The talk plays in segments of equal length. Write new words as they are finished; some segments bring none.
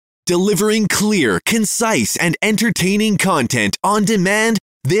delivering clear, concise, and entertaining content on demand.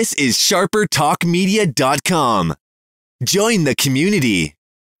 This is sharpertalkmedia.com. Join the community.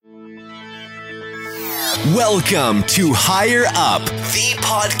 Welcome to Higher Up, the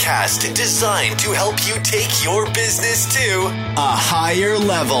podcast designed to help you take your business to a higher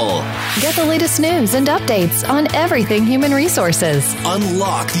level. Get the latest news and updates on everything human resources.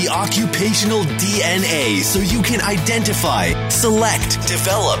 Unlock the occupational DNA so you can identify, select,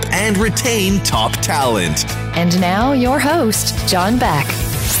 develop, and retain top talent. And now, your host, John Beck.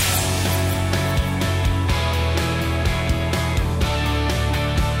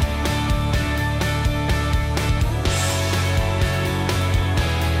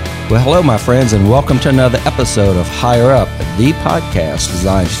 Well, hello, my friends, and welcome to another episode of Higher Up, the podcast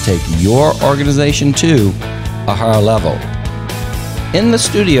designed to take your organization to a higher level. In the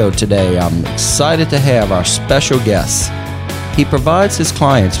studio today, I'm excited to have our special guest. He provides his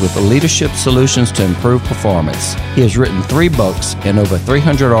clients with the leadership solutions to improve performance. He has written 3 books and over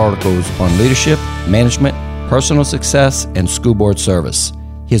 300 articles on leadership, management, personal success, and school board service.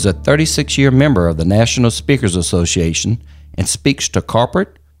 He is a 36-year member of the National Speakers Association and speaks to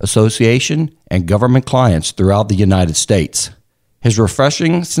corporate, association, and government clients throughout the United States. His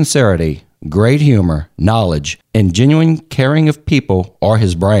refreshing sincerity, great humor, knowledge, and genuine caring of people are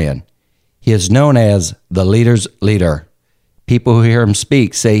his brand. He is known as the leader's leader. People who hear him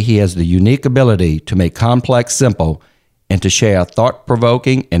speak say he has the unique ability to make complex simple and to share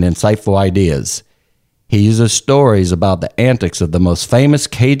thought-provoking and insightful ideas. He uses stories about the antics of the most famous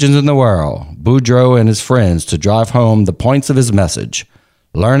Cajuns in the world, Boudreaux and his friends, to drive home the points of his message.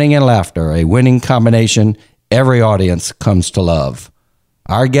 Learning and laughter, a winning combination every audience comes to love.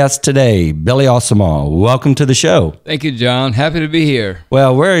 Our guest today, Billy Arcement. Welcome to the show. Thank you, John. Happy to be here.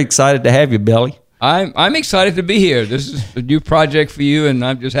 Well, we're excited to have you, Billy. I'm excited to be here. This is a new project for you, and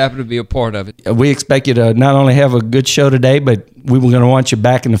I'm just happy to be a part of it. We expect you to not only have a good show today, but we were going to want you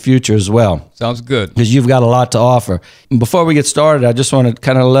back in the future as well. Sounds good. Because you've got a lot to offer. Before we get started, I just want to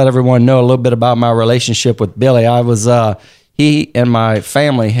kind of let everyone know a little bit about my relationship with Billy. He and my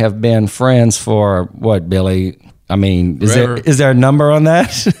family have been friends for what, Billy? I mean, is there a number on that?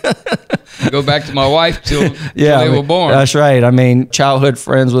 Go back to my wife till they were born. That's right. I mean, childhood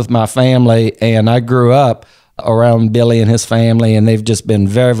friends with my family, and I grew up around Billy and his family, and they've just been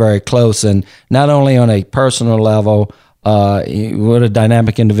very, very close. And not only on a personal level, what a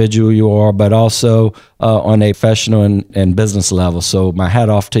dynamic individual you are, but also on a professional and business level. So my hat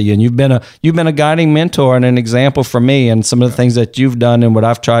off to you. And you've been a guiding mentor and an example for me, and some of the things that you've done and what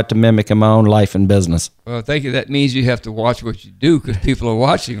I've tried to mimic in my own life and business. Well, thank you. That means you have to watch what you do because people are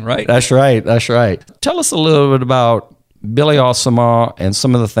watching, right? That's right. Tell us a little bit about Billy Arcement and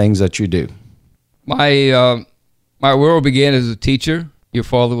some of the things that you do. My world began as a teacher. Your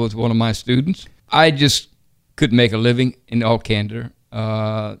father was one of my students. I just couldn't make a living, in all candor.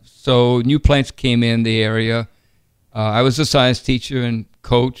 So new plants came in the area. I was a science teacher and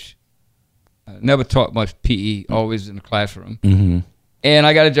coach. Never taught much PE, always in the classroom. Mm-hmm. And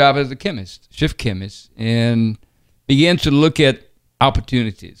I got a job as a chemist, shift chemist, and began to look at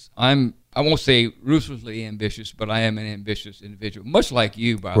opportunities. I won't say ruthlessly ambitious, but I am an ambitious individual, much like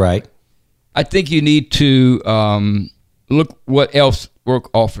you, by the way. I think you need to look what else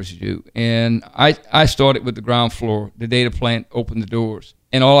work offers you. And I started with the ground floor. The data plant opened the doors.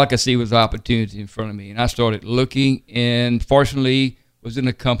 And all I could see was opportunity in front of me. And I started looking, and fortunately was in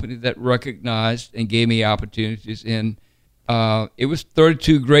a company that recognized and gave me opportunities. And it was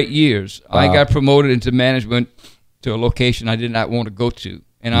 32 great years. Wow. I got promoted into management to a location I did not want to go to.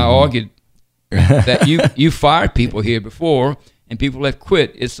 And I argued that you fired people here before, and people have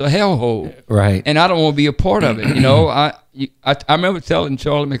quit. It's a hellhole. Right. And I don't want to be a part of it. You know, I remember telling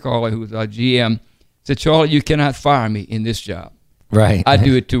Charlie McCauley, who was our GM, said, Charlie, you cannot fire me in this job. Right. I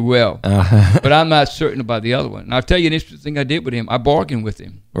do it too well. But I'm not certain about the other one. And I'll tell you an interesting thing I did with him. I bargained with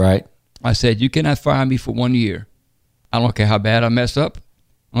him. Right. I said, you cannot fire me for 1 year. I don't care how bad I mess up.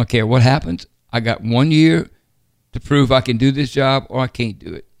 I don't care what happens. I got 1 year to prove I can do this job or I can't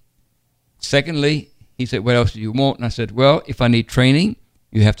do it. Secondly, he said, what else do you want? And I said, well, if I need training,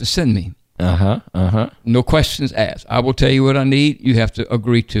 you have to send me. No questions asked. I will tell you what I need. You have to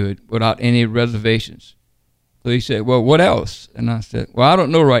agree to it without any reservations. So he said, well, what else? And I said, well, I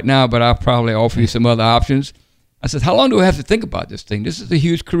don't know right now, but I'll probably offer you some other options. I said, how long do I have to think about this thing? This is a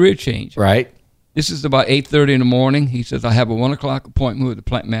huge career change. Right. This is about 8:30 in the morning. He says, I have a 1 o'clock appointment with the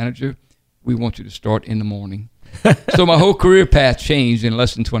plant manager. We want you to start in the morning. So my whole career path changed in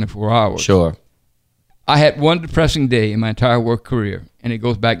less than 24 hours. Sure. I had one depressing day in my entire work career, and it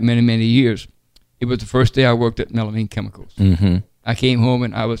goes back many, many years. It was the first day I worked at Melamine Chemicals. Mm-hmm. I came home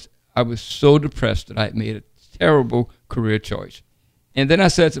and I was I was so depressed that I had made a terrible career choice. And then I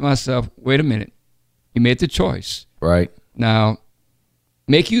said to myself, wait a minute. You made the choice. Right. Now,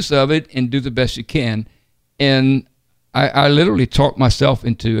 make use of it and do the best you can. And I literally talked myself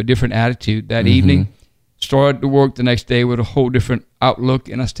into a different attitude that evening. Started to work the next day with a whole different outlook,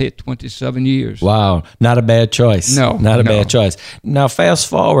 and I stayed 27 years. Wow. Not a bad choice. No. Not a bad choice. Now, fast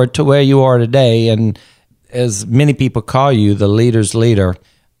forward to where you are today, and as many people call you, the leader's leader.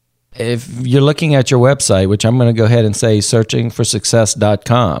 If you're looking at your website, which I'm going to go ahead and say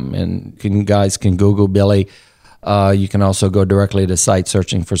searchingforsuccess.com, and you guys can Google Billy. You can also go directly to the site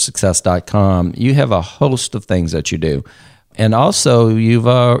searchingforsuccess.com. You have a host of things that you do. And also, you've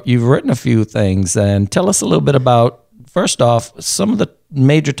written a few things. And tell us a little bit about, first off, some of the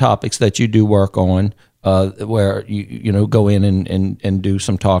major topics that you do work on, where you go in and do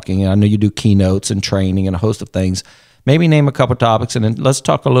some talking. I know you do keynotes and training and a host of things. Maybe name a couple topics, and then let's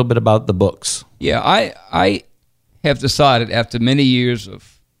talk a little bit about the books. Yeah, I have decided after many years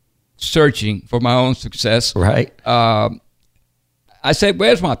of searching for my own success. Right. I said,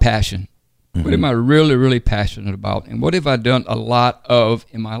 where's my passion? What am I really, really passionate about? And what have I done a lot of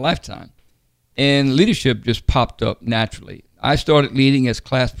in my lifetime? And leadership just popped up naturally. I started leading as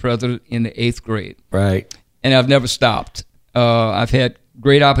class president in the 8th grade. Right. And I've never stopped. I've had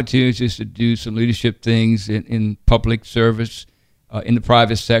great opportunities to do some leadership things in public service, in the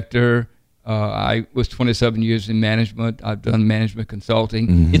private sector. I was 27 years in management. I've done management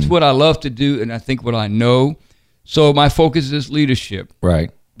consulting. It's what I love to do, and I think what I know. So my focus is leadership.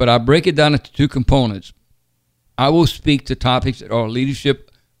 Right. But I break it down into two components. I will speak to topics that are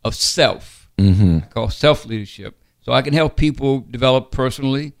leadership of self. I call self-leadership. So I can help people develop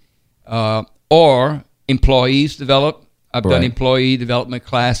personally, or employees develop. I've done employee development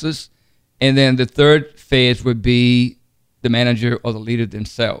classes. And then the third phase would be the manager or the leader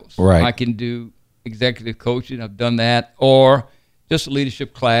themselves. Right. I can do executive coaching. I've done that. Or just a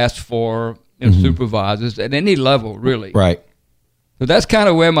leadership class for supervisors at any level, really. Right. So that's kind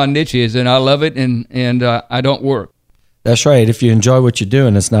of where my niche is, and I love it, and I don't work. That's right. If you enjoy what you're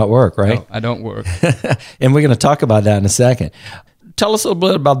doing, it's not work, right? No, I don't work. And we're going to talk about that in a second. Tell us a little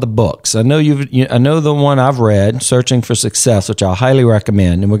bit about the books. I know I know the one I've read, Searching for Success, which I highly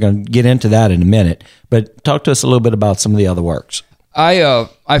recommend, and we're going to get into that in a minute. But talk to us a little bit about some of the other works. I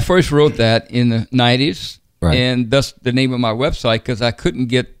first wrote that in the 90s, right. And that's the name of my website because I couldn't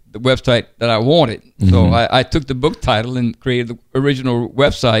get the website that I wanted. So I took the book title and created the original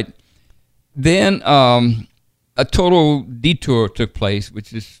website. Then a total detour took place,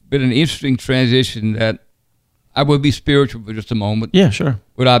 which has been an interesting transition that I will be spiritual for just a moment. Yeah, sure.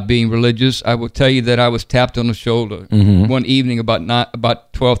 Without being religious, I will tell you that I was tapped on the shoulder one evening about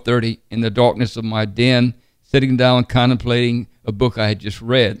 12:30 in the darkness of my den, sitting down contemplating a book I had just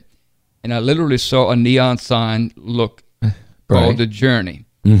read. And I literally saw a neon sign look called The Journey.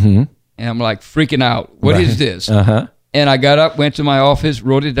 And I'm like freaking out. What is this? And I got up, went to my office,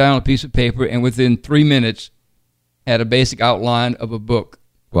 wrote it down on a piece of paper, and within 3 minutes had a basic outline of a book.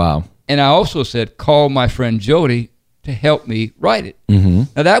 Wow. And I also said, call my friend Jody to help me write it.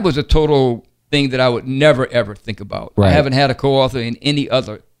 Now, that was a total thing that I would never, ever think about. Right. I haven't had a co-author in any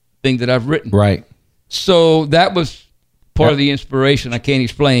other thing that I've written. Right. So that was part of the inspiration I can't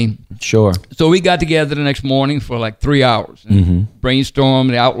explain. Sure. So we got together the next morning for like 3 hours and brainstormed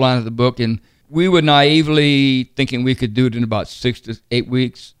the outline of the book. And we were naively thinking we could do it in about 6 to 8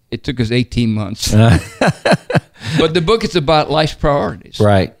 weeks. It took us 18 months. But the book is about life's priorities.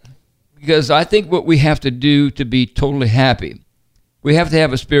 Right. Because I think what we have to do to be totally happy, we have to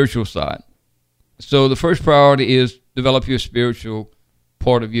have a spiritual side. So the first priority is develop your spiritual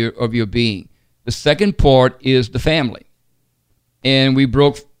part of your being. The second part is the family. And we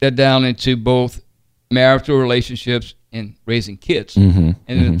broke that down into both marital relationships and raising kids. And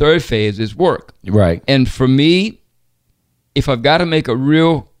then the third phase is work. Right. And for me, if I've got to make a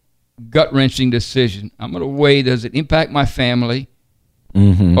real gut-wrenching decision, I'm going to weigh, does it impact my family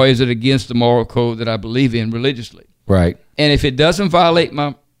or is it against the moral code that I believe in religiously? Right. And if it doesn't violate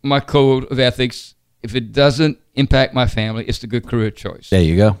my code of ethics, if it doesn't impact my family, it's the good career choice. There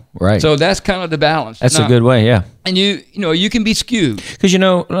you go. Right. So that's kind of the balance. That's now, a good way, yeah. And you can be skewed. Because,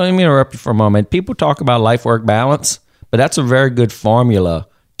 let me interrupt you for a moment. People talk about life-work balance, but that's a very good formula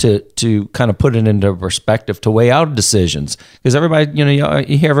to kind of put it into perspective, to weigh out decisions. Because everybody,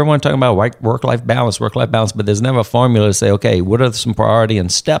 you hear everyone talking about work-life balance, but there's never a formula to say, okay, what are some priority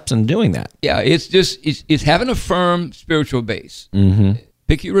and steps in doing that? Yeah, it's having a firm spiritual base.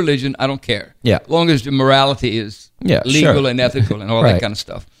 Pick your religion, I don't care. Yeah. As long as the morality is legal and ethical and all that kind of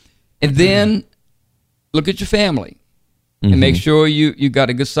stuff. And then look at your family. and make sure you got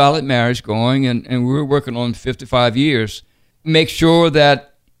a good solid marriage going, and we're working on 55 years. Make sure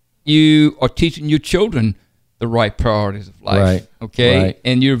that you are teaching your children the right priorities of life, Right. okay? Right.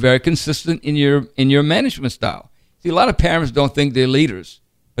 And you're very consistent in your management style. See, a lot of parents don't think they're leaders,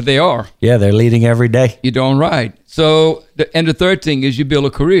 but they are. Yeah, they're leading every day. You're doing right. So, and the third thing is you build a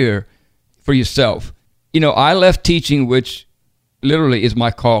career for yourself. I left teaching, which literally is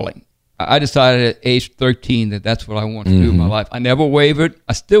my calling. I decided at age 13 that that's what I want to do in my life. I never wavered.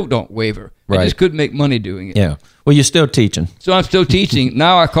 I still don't waver. Right. I just couldn't make money doing it. Yeah. Well, you're still teaching. So I'm still teaching.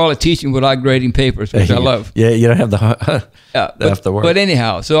 Now I call it teaching without grading papers, which I love. Yeah, you don't have the work. But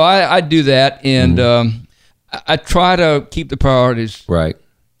anyhow, so I do that, and I try to keep the priorities. Right.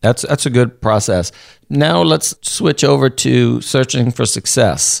 That's a good process. Now let's switch over to searching for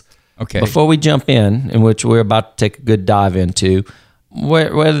success. Okay. Before we jump in which we're about to take a good dive into, where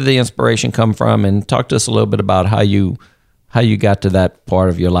did the inspiration come from? And talk to us a little bit about how you got to that part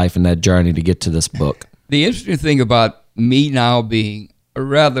of your life and that journey to get to this book. The interesting thing about me now being a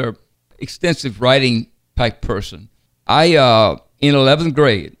rather extensive writing type person, I, in 11th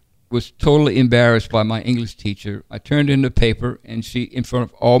grade, was totally embarrassed by my English teacher. I turned in the paper, and she, in front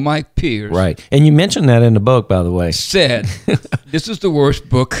of all my peers, Right. And you mentioned that in the book, by the way. said, "This is the worst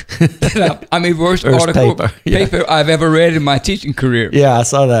book, worst Worst article, paper, I've ever read in my teaching career." Yeah, I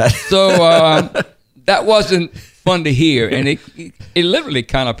saw that. So that wasn't fun to hear, and it literally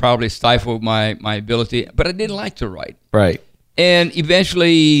kind of probably stifled my ability. But I didn't like to write. Right. And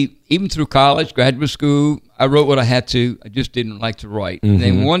eventually, even through college, graduate school, I wrote what I had to. I just didn't like to write. And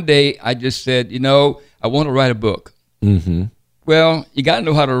then one day, I just said, I want to write a book. Mm-hmm. Well, you got to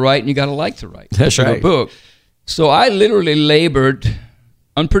know how to write, and you got to like to write. That's right. A book. So I literally labored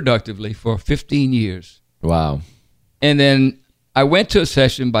unproductively for 15 years. Wow. And then I went to a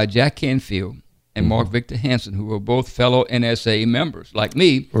session by Jack Canfield and Mark Victor Hansen, who were both fellow NSA members like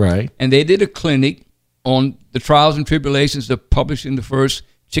me. Right. And they did a clinic on the trials and tribulations of publishing the first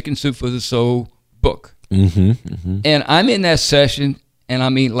Chicken Soup for the Soul book. And I'm in that session,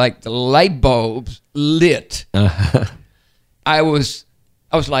 and like the light bulbs lit. I was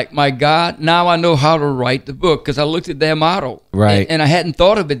like, my God, now I know how to write the book, because I looked at their model. Right. And I hadn't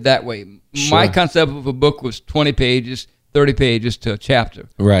thought of it that way. Sure. My concept of a book was 20 pages, 30 pages to a chapter.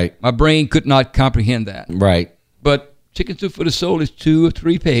 Right. My brain could not comprehend that. Right. But Chicken Soup for the Soul is 2 or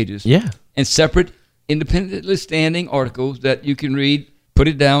 3 pages. Yeah. And separate, independently standing articles that you can read, put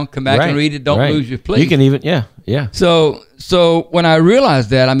it down, come back and read it, don't lose your place. You can even, yeah. So when I realized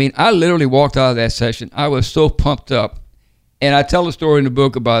that, I literally walked out of that session. I was so pumped up. And I tell a story in the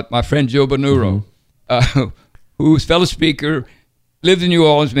book about my friend Joe Bonuro, who's fellow speaker, lived in New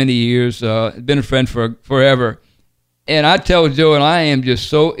Orleans many years, been a friend for forever. And I tell Joe, and I am just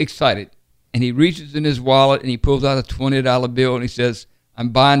so excited. And he reaches in his wallet, and he pulls out a $20 bill, and he says, "I'm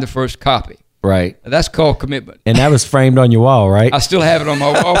buying the first copy." Right. That's called commitment. And that was framed on your wall, right? I still have it on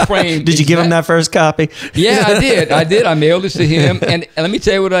my wall frame. Did you give him that first copy? Yeah, I did. I mailed it to him. And let me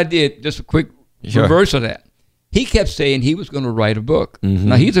tell you what I did. Just a quick reverse of that. He kept saying he was going to write a book.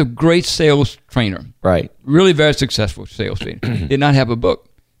 Now, he's a great sales trainer. Right. Really very successful sales trainer. Did not have a book.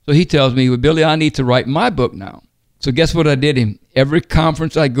 So he tells me, "Well, Billy, I need to write my book now." So guess what I did? In every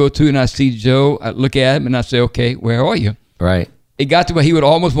conference I go to and I see Joe, I look at him and I say, "Okay, where are you?" Right. It got to where he would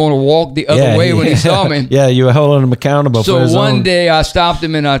almost want to walk the other way when he saw me. Yeah, you were holding him accountable for his So one own. day I stopped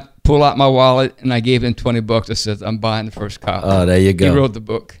him and I pulled out my wallet and I gave him $20. I said, "I'm buying the first copy." Oh, there you go. He wrote the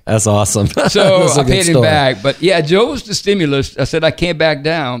book. That's awesome. So That's a I good paid him story. back. But yeah, Joe was the stimulus. I said I can't back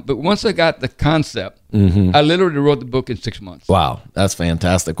down. But once I got the concept, I literally wrote the book in 6 months. Wow, that's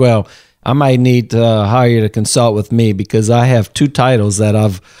fantastic. Well, I might need to hire you to consult with me, because I have 2 titles that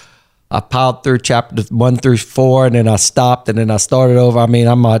I piled through chapters 1 through 4, and then I stopped, and then I started over. I'm going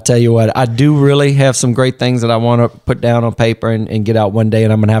to tell you what, I do really have some great things that I want to put down on paper and get out one day,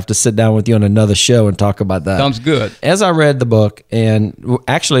 and I'm going to have to sit down with you on another show and talk about that. Sounds good. As I read the book, and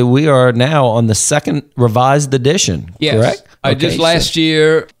actually we are now on the 2nd revised edition, Yes. correct? I just last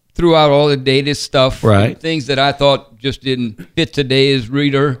year threw out all the dated stuff, Right. things that I thought just didn't fit today's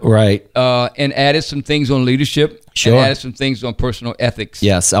reader, Right. And added some things on leadership, Sure. and added some things on personal ethics.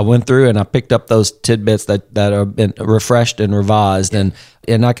 Yes, I went through and I picked up those tidbits that have been refreshed and revised, and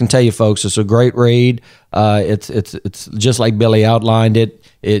I can tell you, folks, it's a great read. It's just like Billy outlined it.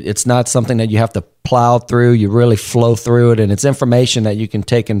 It's not something that you have to plow through. You really flow through it, and it's information that you can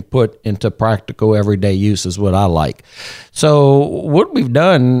take and put into practical everyday use is what I like. So what we've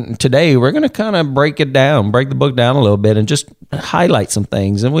done today, we're going to kind of break the book down a little bit and just highlight some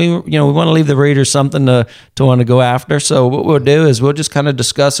things. And we want to leave the reader something to want to go after. So what we'll do is we'll just kind of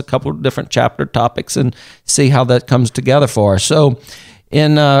discuss a couple of different chapter topics and see how that comes together for us. So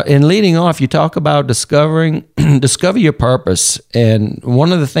in leading off, you talk about discover your purpose, and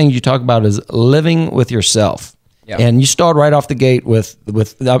one of the things you talk about is living with yourself. Yeah. And you start right off the gate with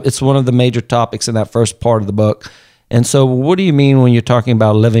it's one of the major topics in that first part of the book. And so, what do you mean when you're talking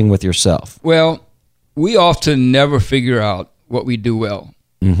about living with yourself? Well, we often never figure out what we do well,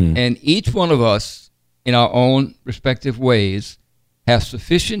 and each one of us, in our own respective ways, have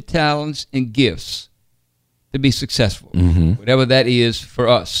sufficient talents and gifts to be successful, whatever that is for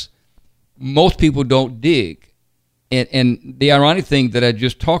us. Most people don't dig. And the ironic thing that I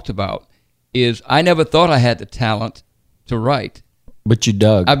just talked about is I never thought I had the talent to write. But you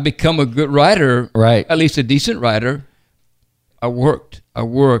dug. I've become a good writer, right? At least a decent writer. I worked.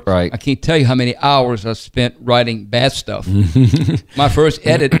 Right. I can't tell you how many hours I spent writing bad stuff. My first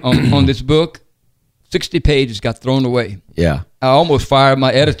edit on this book, 60 pages got thrown away. Yeah. I almost fired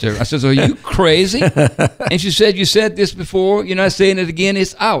my editor. I said, "Are you crazy?" And she said, "You said this before. You're not saying it again.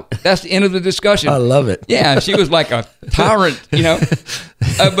 It's out." That's the end of the discussion. I love it. Yeah, she was like a tyrant,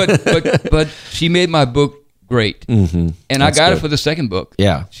 But she made my book great. And that's I got good. It for the second book.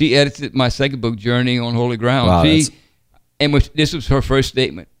 Yeah. She edited my second book, Journey on Holy Ground. Wow, this was her first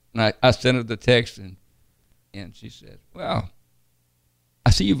statement. And I sent her the text, and she said, "Wow,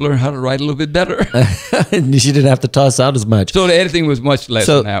 I see you've learned how to write a little bit better." She didn't have to toss out as much. So the editing was much less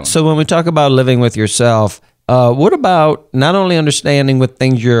than that one. So when we talk about living with yourself, what about not only understanding what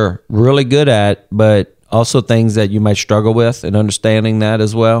things you're really good at, but also things that you might struggle with, and understanding that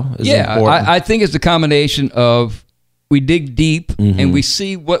as well is important? I think it's a combination of we dig deep and we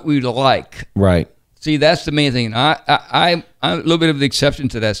see what we like. Right. See, that's the main thing. I'm a little bit of the exception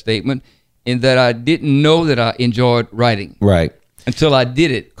to that statement in that I didn't know that I enjoyed writing. Right. Until I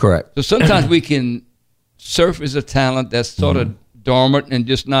did it. Correct. So sometimes we can surface a talent that's sort of dormant and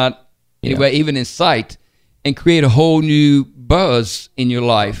just not anyway, even in sight, and create a whole new buzz in your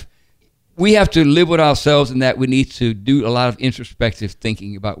life. We have to live with ourselves in that we need to do a lot of introspective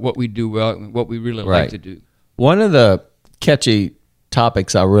thinking about what we do well and what we really like to do. One of the catchy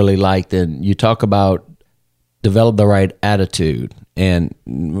topics I really liked, and you talk about develop the right attitude, and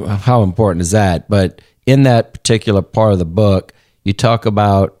how important is that? But in that particular part of the book, you talk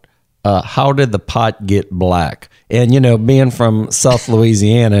about how did the pot get black? And, being from South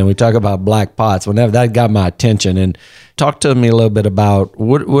Louisiana, and we talk about black pots, whenever that got my attention. And talk to me a little bit about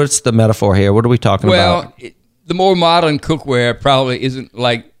what's the metaphor here? What are we talking about? Well, the more modern cookware probably isn't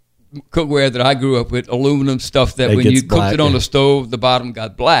like cookware that I grew up with, aluminum stuff that when you cooked it on the stove, the bottom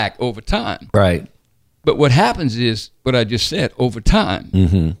got black over time. Right. But what happens is what I just said, over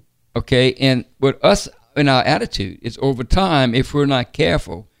time. Okay? And with us, in our attitude, it's over time, if we're not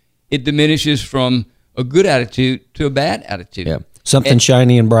careful, it diminishes from a good attitude to a bad attitude. Yeah. Something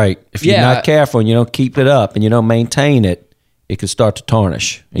shiny and bright. If you're not careful and you don't keep it up and you don't maintain it, it could start to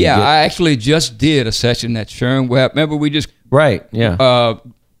tarnish. Yeah, I actually just did a session at Sharon Webb. Remember, we just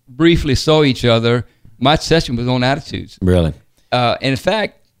briefly saw each other. My session was on attitudes. Really? And in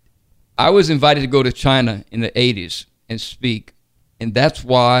fact, I was invited to go to China in the 80s and speak, and that's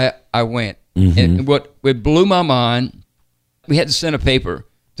why I went. And what blew my mind, we had to send a paper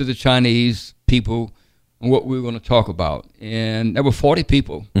to the Chinese people on what we were going to talk about. And there were 40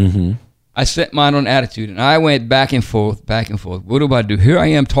 people. I sent mine on attitude, and I went back and forth. What do I do? Here I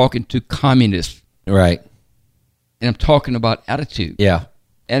am talking to communists. Right. And I'm talking about attitude. Yeah.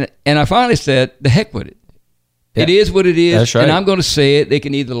 And I finally said, the heck with it. Yeah. It is what it is, that's right. And I'm going to say it. They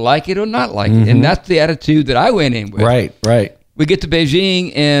can either like it or not like it. And that's the attitude that I went in with. Right. We get to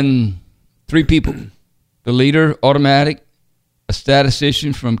Beijing, and 3 people. The leader, automatic, a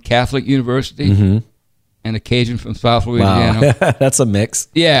statistician from Catholic University, and a Cajun from South Louisiana. Wow. That's a mix.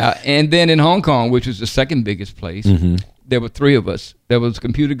 Yeah, and then in Hong Kong, which was the second biggest place, there were 3 of us. There was a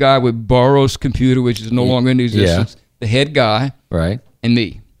computer guy with Burroughs Computer, which is no longer in existence, the head guy, and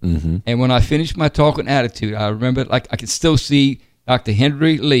me. And when I finished my talk on attitude, I remember, like, I could still see Dr.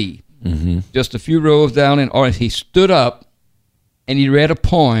 Henry Lee, just a few rows down in orange. He stood up, and he read a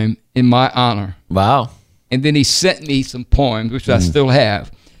poem in my honor. Wow. And then he sent me some poems, which I still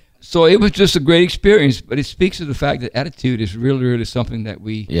have. So it was just a great experience, but it speaks to the fact that attitude is really, really something that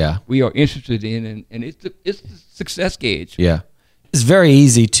we are interested in, and it's the success gauge. Yeah. It's very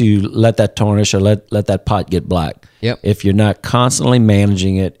easy to let that tarnish or let that pot get black. Yep. If you're not constantly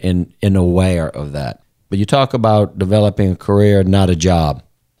managing it and aware of that. But you talk about developing a career, not a job.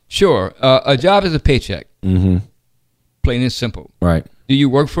 Sure. A job is a paycheck. Mm-hmm. Plain and simple. Right. Do you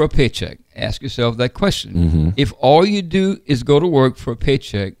work for a paycheck? Ask yourself that question. Mm-hmm. If all you do is go to work for a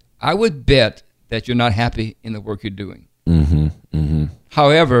paycheck, I would bet that you're not happy in the work you're doing. Mm-hmm. Mm-hmm.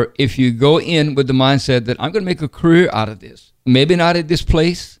 However, if you go in with the mindset that I'm going to make a career out of this, maybe not at this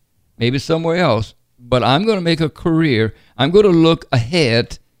place, maybe somewhere else, but I'm going to make a career. I'm going to look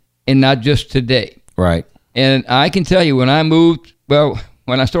ahead and not just today. Right. And I can tell you when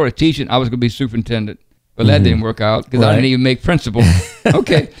I started teaching, I was going to be superintendent. But that didn't work out because I didn't even make principal.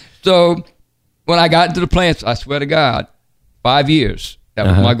 Okay. So when I got into the plants, I swear to God, 5 years. That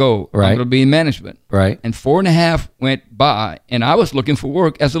was my goal. Right. I'm going to be in management. Right. And 4.5 went by, and I was looking for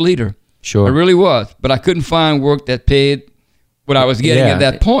work as a leader. Sure. I really was. But I couldn't find work that paid what I was getting at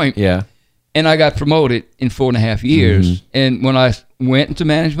that point. Yeah. And I got promoted in 4.5 years. Mm-hmm. And when I went into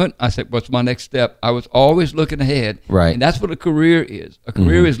management, I said, what's my next step? I was always looking ahead. Right. And that's what a career is. A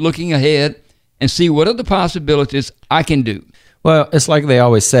career is looking ahead and see what are the possibilities I can do. Well, it's like they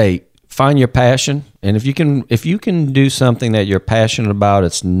always say, find your passion. And if you can do something that you're passionate about,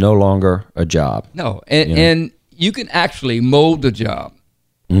 it's no longer a job. No. And you can actually mold the job.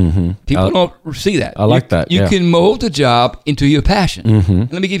 Mm-hmm. People don't see that. I like that. You can mold the job into your passion. Mm-hmm.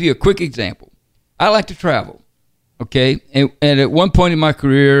 And let me give you a quick example. I like to travel, okay? And at one point in my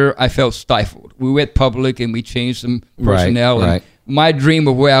career, I felt stifled. We went public and we changed some personnel. Right. And my dream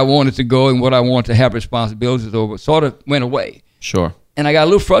of where I wanted to go and what I wanted to have responsibilities over sort of went away. Sure. And I got a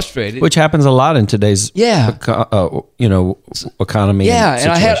little frustrated. Which happens a lot in today's economy. Yeah, and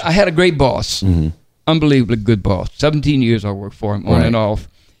situation. I had a great boss. Mm-hmm. Unbelievably good boss. 17 years I worked for him, on and off.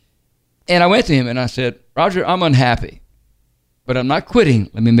 And I went to him and I said, Roger, I'm unhappy, but I'm not quitting.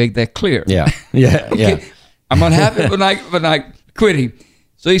 Let me make that clear. Yeah. Yeah. Okay? Yeah. I'm unhappy, but not quitting.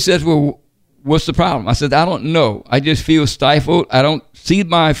 So he says, well, what's the problem? I said, I don't know. I just feel stifled. I don't see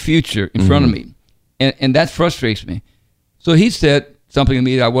my future in front of me. And that frustrates me. So he said something to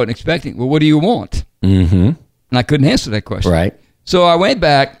me that I wasn't expecting. Well, what do you want? Mm-hmm. And I couldn't answer that question. Right. So I went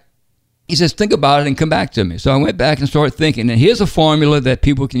back. He says, think about it and come back to me. So I went back and started thinking. And here's a formula that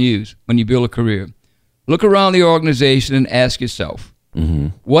people can use when you build a career. Look around the organization and ask yourself,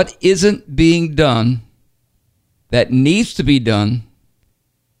 what isn't being done that needs to be done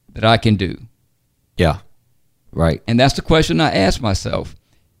that I can do? Yeah. Right. And that's the question I asked myself.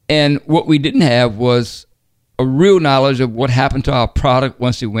 And what we didn't have was a real knowledge of what happened to our product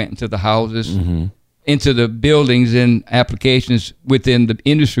once it went into the houses, into the buildings and applications within the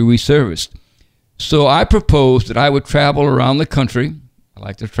industry we serviced. So I proposed that I would travel around the country. I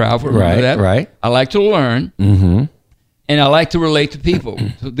like to travel. Remember that? Right. I like to learn. Mm-hmm. And I like to relate to people.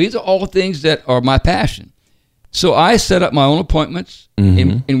 So these are all things that are my passion. So I set up my own appointments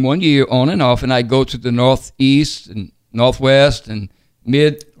in 1 year on and off, and I go to the Northeast and Northwest and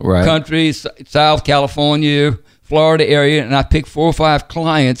mid-country, South California, Florida area, and I picked 4 or 5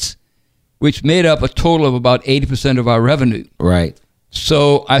 clients, which made up a total of about 80% of our revenue. Right.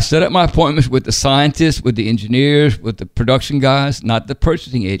 So I set up my appointments with the scientists, with the engineers, with the production guys, not the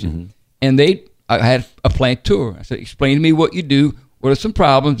purchasing agent. And I had a plant tour. I said, explain to me what you do. What are some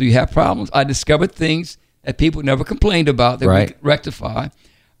problems? Do you have problems? I discovered things that people never complained about that we could rectify.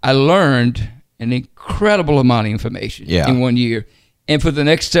 I learned an incredible amount of information in 1 year. And for the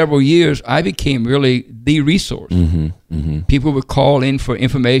next several years, I became really the resource. People would call in for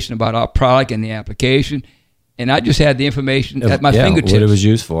information about our product and the application, and I just had the information at my fingertips. What it was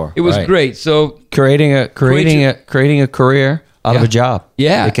used for. It was great. So creating a career out of a job.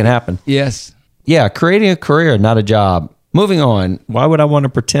 Yeah, it can happen. Yes. Yeah, creating a career, not a job. Moving on. Why would I want to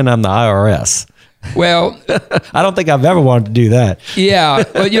pretend I'm the IRS? Well, I don't think I've ever wanted to do that. Yeah,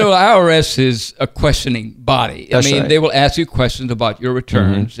 but the IRS is a questioning body. That's I mean, right. they will ask you questions about your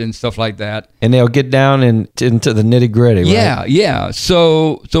returns and stuff like that. And they'll get down into the nitty gritty. Yeah, right? yeah.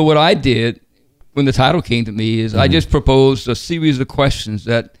 So what I did when the title came to me is I just proposed a series of questions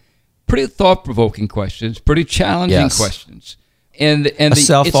that pretty thought-provoking questions, pretty challenging questions, and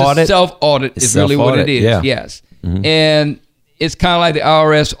self-audit. It's a self-audit is really what it is. Yeah. Yes, and it's kind of like the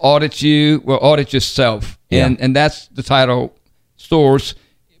IRS audits you, well, audit yourself. Yeah. And that's the title source.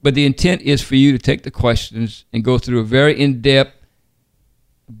 But the intent is for you to take the questions and go through a very in-depth,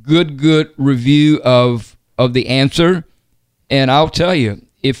 good review of the answer. And I'll tell you,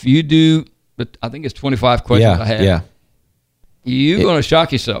 if you do, I think it's 25 questions I have. Yeah. You're going to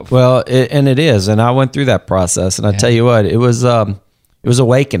shock yourself. Well, it is. And I went through that process. And I tell you what, it was, It was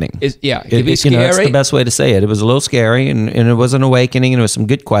awakening. It can be scary. That's the best way to say it. It was a little scary, and it was an awakening, and it was some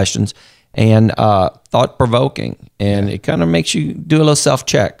good questions, and thought-provoking. And it kind of makes you do a little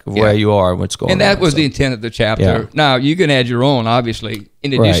self-check of where you are and what's going on. And that was the intent of the chapter. Yeah. Now, you can add your own, obviously,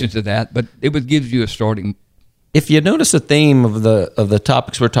 in addition to that, but it gives you a starting. If you notice a theme of the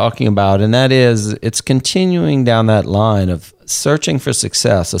topics we're talking about, and that is, it's continuing down that line of searching for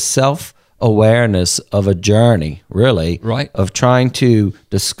success, a self-awareness of a journey, really, right, of trying to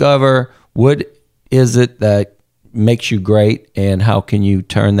discover what is it that makes you great, and how can you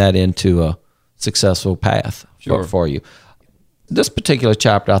turn that into a successful path for you. This particular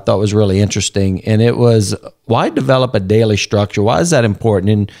chapter I thought was really interesting, and it was, why develop a daily structure? Why is that important?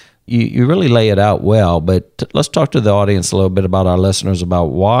 And you really lay it out well, but let's talk to the audience a little bit, about our listeners, about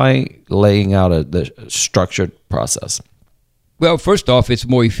why laying out the structured process. Well, first off, it's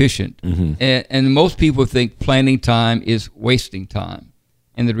more efficient. And most people think planning time is wasting time.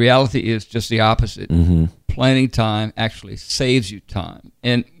 And the reality is just the opposite. Planning time actually saves you time.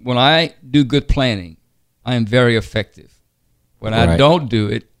 And when I do good planning, I am very effective. When I don't do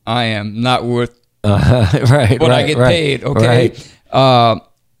it, I am not worth what I get paid. Okay.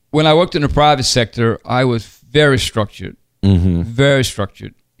 When I worked in the private sector, I was very structured, very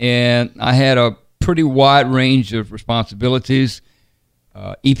structured. And I had a pretty wide range of responsibilities,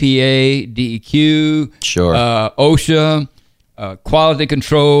 EPA, DEQ, OSHA, quality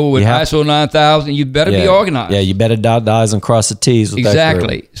control with ISO 9000. You better be organized. Yeah, you better dot the I's and cross the T's. With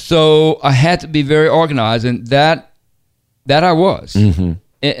exactly. So I had to be very organized, and that I was.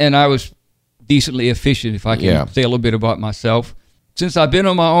 And I was decently efficient, if I can say a little bit about myself. Since I've been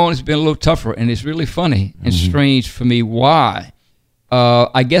on my own, it's been a little tougher, and it's really funny and strange for me. Why?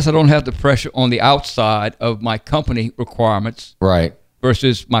 I guess I don't have the pressure on the outside of my company requirements,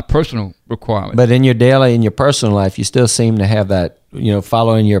 versus my personal requirements. But in your daily, in your personal life, you still seem to have that,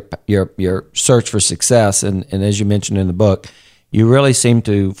 following your search for success. And as you mentioned in the book, you really seem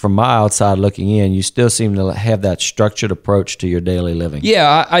to, from my outside looking in, you still seem to have that structured approach to your daily living.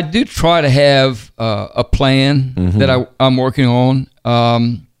 Yeah, I do try to have a plan that I'm working on.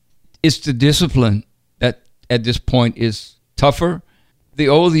 It's the discipline that at this point is tougher. The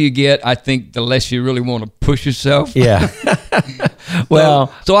older you get, I think the less you really want to push yourself. Yeah.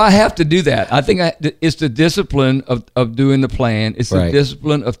 Well, so I have to do that. I think it's the discipline of doing the plan. It's the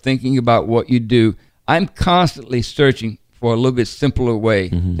discipline of thinking about what you do. I'm constantly searching for a little bit simpler way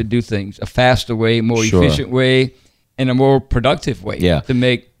to do things, a faster way, more efficient way, and a more productive way to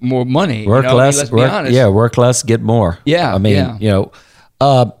make more money. Work less. Let's be honest. Yeah, work less, get more. Yeah. I mean,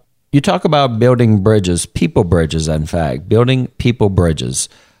 you talk about building bridges, people bridges, in fact, building people bridges.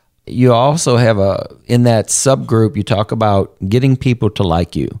 You also have in that subgroup, you talk about getting people to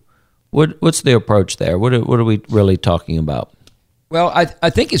like you. What's the approach there? What are we really talking about? Well, I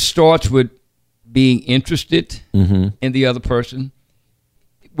think it starts with being interested in the other person.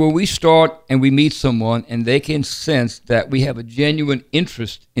 When we start and we meet someone and they can sense that we have a genuine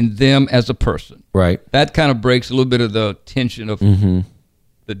interest in them as a person. Right. That kind of breaks a little bit of the tension of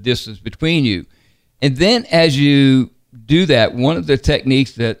the distance between you. And then as you do that, one of the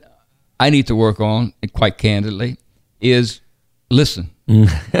techniques that I need to work on, and quite candidly, is listen.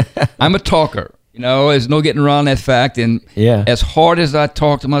 I'm a talker. There's no getting around that fact. And as hard as I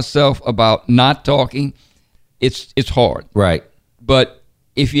talk to myself about not talking, it's hard. Right. But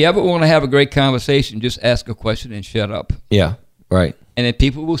if you ever want to have a great conversation, just ask a question and shut up. Yeah. Right. And then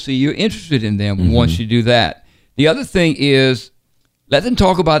people will see you're interested in them once you do that. The other thing is, let them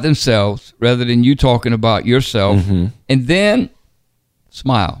talk about themselves rather than you talking about yourself, and then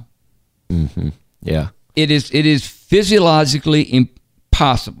smile. Yeah. It is physiologically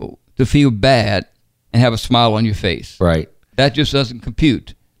impossible to feel bad and have a smile on your face. Right. That just doesn't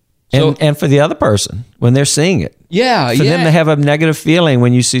compute. So, and for the other person, when they're seeing it. Yeah. For them to have a negative feeling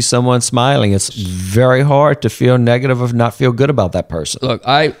when you see someone smiling, it's very hard to feel negative or not feel good about that person. Look,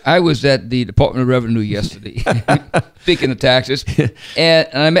 I was at the Department of Revenue yesterday, speaking of taxes, and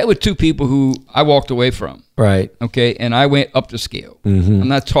I met with two people who I walked away from. Right. Okay, and I went up the scale. I'm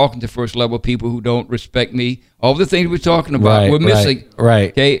not talking to first level people who don't respect me. All the things we're talking about, we're missing. Right.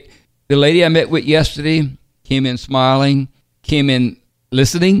 Okay. The lady I met with yesterday came in smiling, came in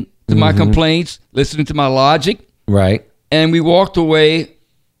listening to my complaints, listening to my logic. Right. And we walked away,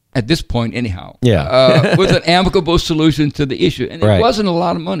 at this point anyhow, with an amicable solution to the issue. And it wasn't a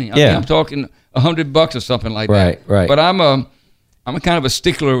lot of money. I mean, I'm talking $100 or something like that. Right. But I'm a kind of a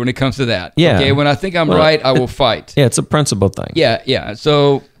stickler when it comes to that. Yeah. Okay. When I think I'm right, I will fight. Yeah, it's a principle thing. Yeah.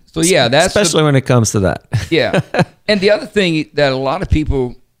 So yeah, that's especially when it comes to that. Yeah. And the other thing that a lot of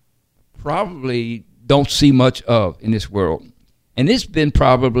people probably don't see much of in this world And it's been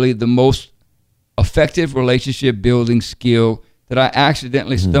probably the most effective relationship building skill that I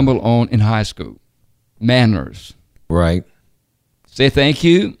accidentally stumbled on in high school. Manners. Right. Say thank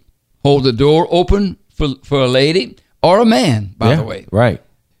you. Hold the door open for a lady or a man, by the way. Right.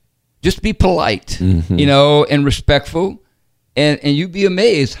 Just be polite, and respectful. And you'd be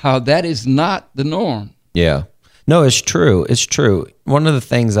amazed how that is not the norm. Yeah. No, it's true. It's true. One of the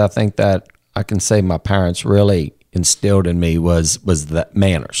things I think that I can say my parents really instilled in me was that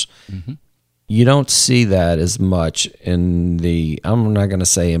manners. Mm-hmm. You don't see that as much in I'm not going to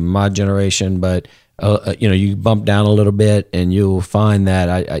say in my generation, but you bump down a little bit and you'll find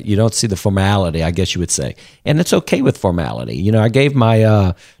that you don't see the formality, I guess you would say. And it's okay with formality. I gave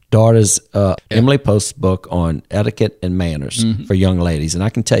my daughter's Emily Post's book on etiquette and manners for young ladies. And I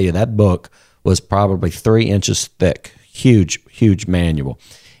can tell you that book was probably 3 inches thick, huge manual.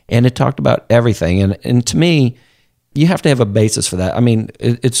 And it talked about everything. And to me, you have to have a basis for that. I mean,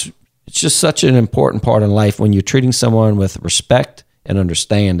 it's just such an important part in life when you're treating someone with respect and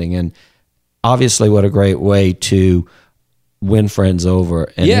understanding. And obviously, what a great way to win friends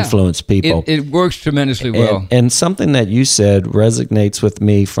over and influence people. It works tremendously well. And something that you said resonates with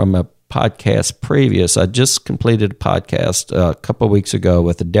me from a podcast previous. I just completed a podcast a couple of weeks ago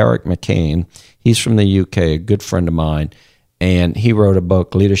with Derek McCain. He's from the UK, a good friend of mine, and he wrote a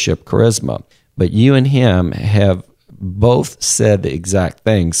book, Leadership Charisma. But you and him have both said the exact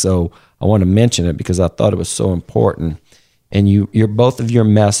thing, so I want to mention it because I thought it was so important. And your both of your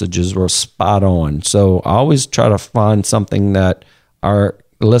messages were spot on. So I always try to find something that our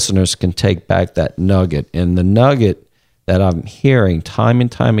listeners can take back, that nugget. And the nugget that I'm hearing time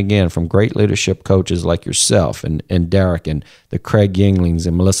and time again from great leadership coaches like yourself and Derek and the Craig Yinglings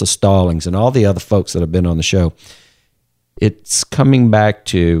and Melissa Stallings and all the other folks that have been on the show, it's coming back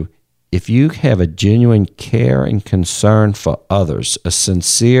to, if you have a genuine care and concern for others, a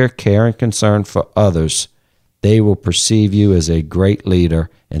sincere care and concern for others, they will perceive you as a great leader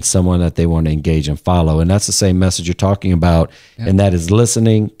and someone that they want to engage and follow. And that's the same message you're talking about. Yeah. And that is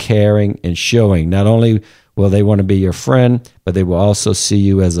listening, caring, and showing. Not only will they want to be your friend, but they will also see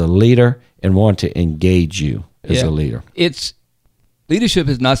you as a leader and want to engage you as a leader. Leadership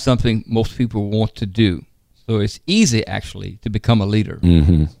is not something most people want to do. So it's easy, actually, to become a leader.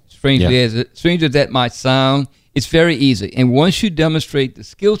 Mm-hmm. Strange as that might sound, it's very easy. And once you demonstrate the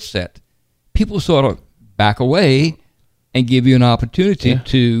skill set, people sort of back away and give you an opportunity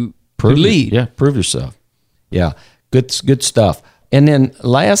to lead. Prove yourself. Yeah, good stuff. And then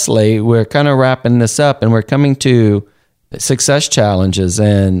lastly, we're kind of wrapping this up and we're coming to success challenges.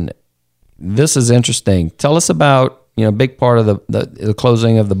 And this is interesting. Tell us about, a big part of the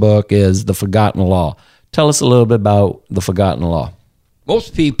closing of the book is the forgotten law. Tell us a little bit about the forgotten law.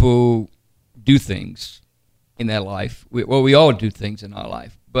 Most people do things in their life. We all do things in our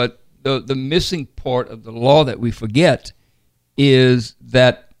life. But the missing part of the law that we forget is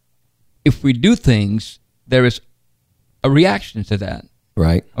that if we do things, there is a reaction to that.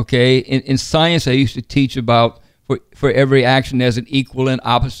 Right. Okay? In science, I used to teach about for every action, there's an equal and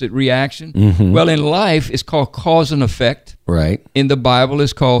opposite reaction. Mm-hmm. Well, in life, it's called cause and effect. Right. In the Bible,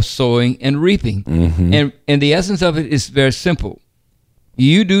 it's called sowing and reaping. Mm-hmm. And the essence of it is very simple.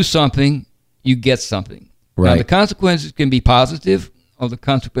 You do something, you get something. Right. Now, the consequences can be positive, or the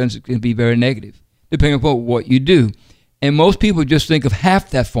consequences can be very negative, depending upon what you do. And most people just think of half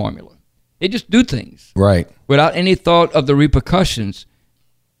that formula. They just do things. Right. Without any thought of the repercussions.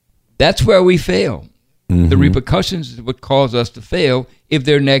 That's where we fail. Mm-hmm. The repercussions is what cause us to fail if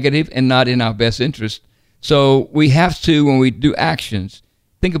they're negative and not in our best interest. So we have to, when we do actions,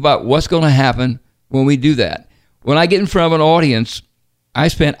 think about what's going to happen when we do that. When I get in front of an audience, I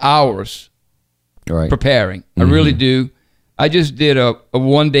spend hours preparing. Mm-hmm. I really do. I just did a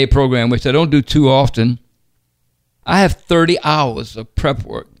one-day program, which I don't do too often. I have 30 hours of prep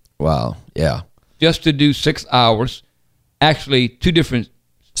work. Wow, yeah. Just to do 6 hours. Actually, 2 different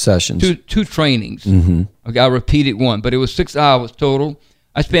sessions. Two trainings. Mm-hmm. Okay, I repeated one, but it was 6 hours total.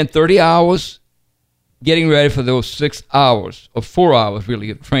 I spent 30 hours getting ready for those 6 hours, or 4 hours really,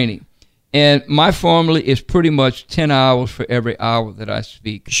 of training. And my formula is pretty much 10 hours for every hour that I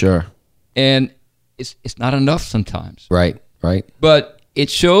speak. Sure. And it's not enough sometimes. Right. But it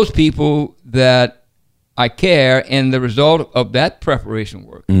shows people that I care, and the result of that preparation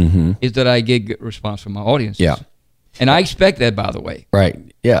work is that I get good response from my audiences. Yeah. And I expect that, by the way. Right,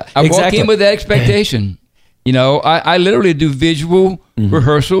 yeah. I walk in with that expectation. I literally do visual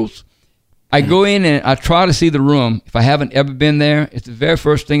rehearsals. I go in and I try to see the room. If I haven't ever been there, it's the very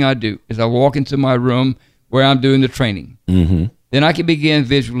first thing I do is I walk into my room where I'm doing the training. Mm-hmm. Then I can begin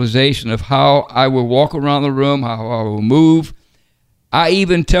visualization of how I will walk around the room, how I will move, I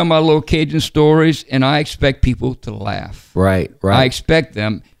even tell my little Cajun stories, and I expect people to laugh. Right. I expect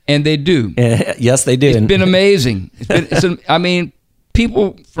them, and they do. Yes, they do. It's been amazing.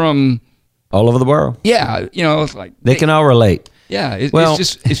 People from all over the world. Yeah, it's like they can all relate. Yeah,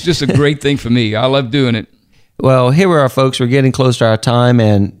 it's just a great thing for me. I love doing it. Well, here we are, folks. We're getting close to our time,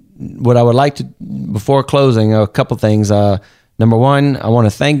 and what I would like to, before closing, a couple things. Number one, I want to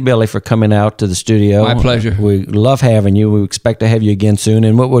thank Billy for coming out to the studio. My pleasure. We love having you. We expect to have you again soon.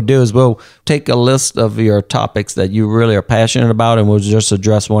 And what we'll do is we'll take a list of your topics that you really are passionate about, and we'll just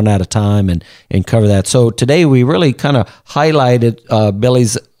address one at a time and cover that. So today we really kind of highlighted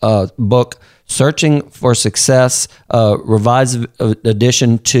Billy's book, Searching for Success, revised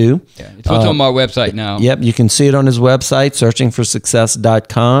edition 2. Yeah, it's on my website now. Yep, you can see it on his website,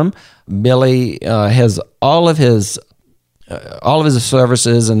 searchingforsuccess.com. Billy has all of his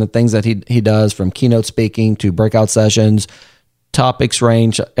services and the things that he does, from keynote speaking to breakout sessions. Topics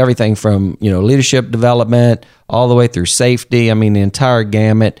range everything from leadership development all the way through safety. I mean, the entire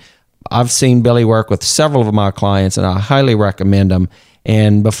gamut. I've seen Billy work with several of my clients, and I highly recommend them.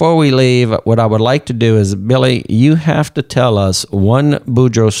 And before we leave, what I would like to do is, Billy, you have to tell us one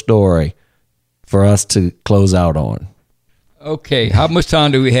Boudreaux story for us to close out on. Okay, how much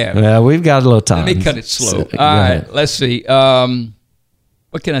time do we have? Well, we've got a little time. Let me cut it slow. All right, let's see.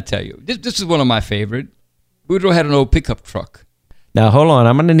 What can I tell you? This is one of my favorite. Boudreaux had an old pickup truck. Now hold on,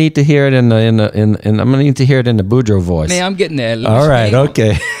 I'm going to need to hear it in the Boudreaux voice. Man, I'm getting there. All right,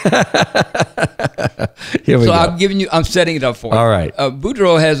 okay. Here we go. I'm setting it up for you. All right.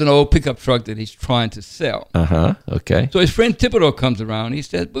 Boudreaux has an old pickup truck that he's trying to sell. Okay. So his friend Thibodeau comes around. He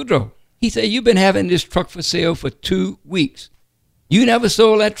says, Boudreaux, he said, you've been having this truck for sale for 2 weeks. You never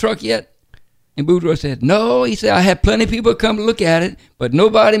sold that truck yet? And Boudreaux said, no. He said, I had plenty of people come look at it, but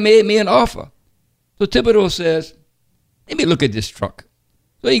nobody made me an offer. So Thibodeau says, let me look at this truck.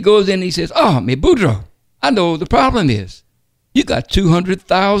 So he goes in and he says, Boudreaux, I know the problem is. You got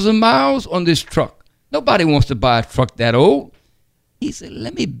 200,000 miles on this truck. Nobody wants to buy a truck that old. He said,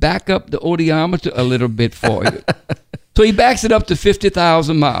 let me back up the odometer a little bit for you. So he backs it up to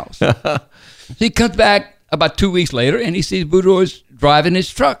 50,000 miles. So he comes back about 2 weeks later, and he sees Boudreaux is driving his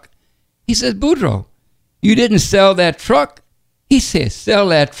truck. He says, Boudreaux, you didn't sell that truck? He says, sell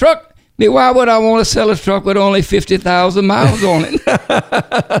that truck? Why would I want to sell a truck with only 50,000 miles on it?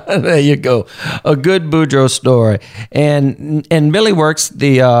 There you go. A good Boudreaux story. And Billy works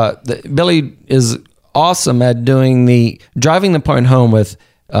Billy is awesome at driving the point home with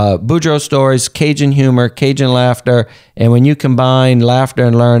Boudreaux stories, Cajun humor, Cajun laughter. And when you combine laughter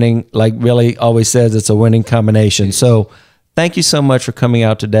and learning, like Billy always says, it's a winning combination. So thank you so much for coming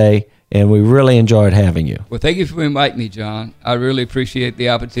out today. And we really enjoyed having you. Well, thank you for inviting me, John. I really appreciate the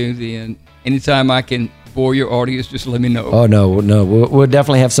opportunity. And anytime I can bore your audience, just let me know. Oh, no. We'll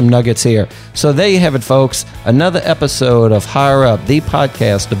definitely have some nuggets here. So there you have it, folks. Another episode of Higher Up, the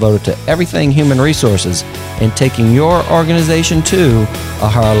podcast devoted to everything human resources and taking your organization to a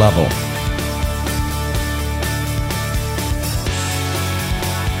higher level.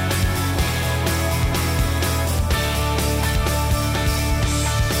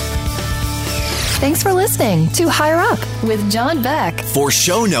 Thanks for listening to Higher Up with John Beck. For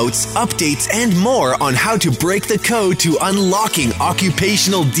show notes, updates, and more on how to break the code to unlocking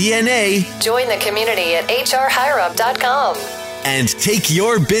occupational DNA, join the community at hrhigherup.com. and take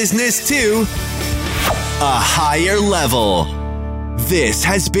your business to a higher level. This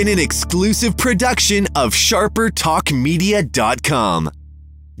has been an exclusive production of SharperTalkMedia.com.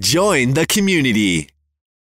 Join the community.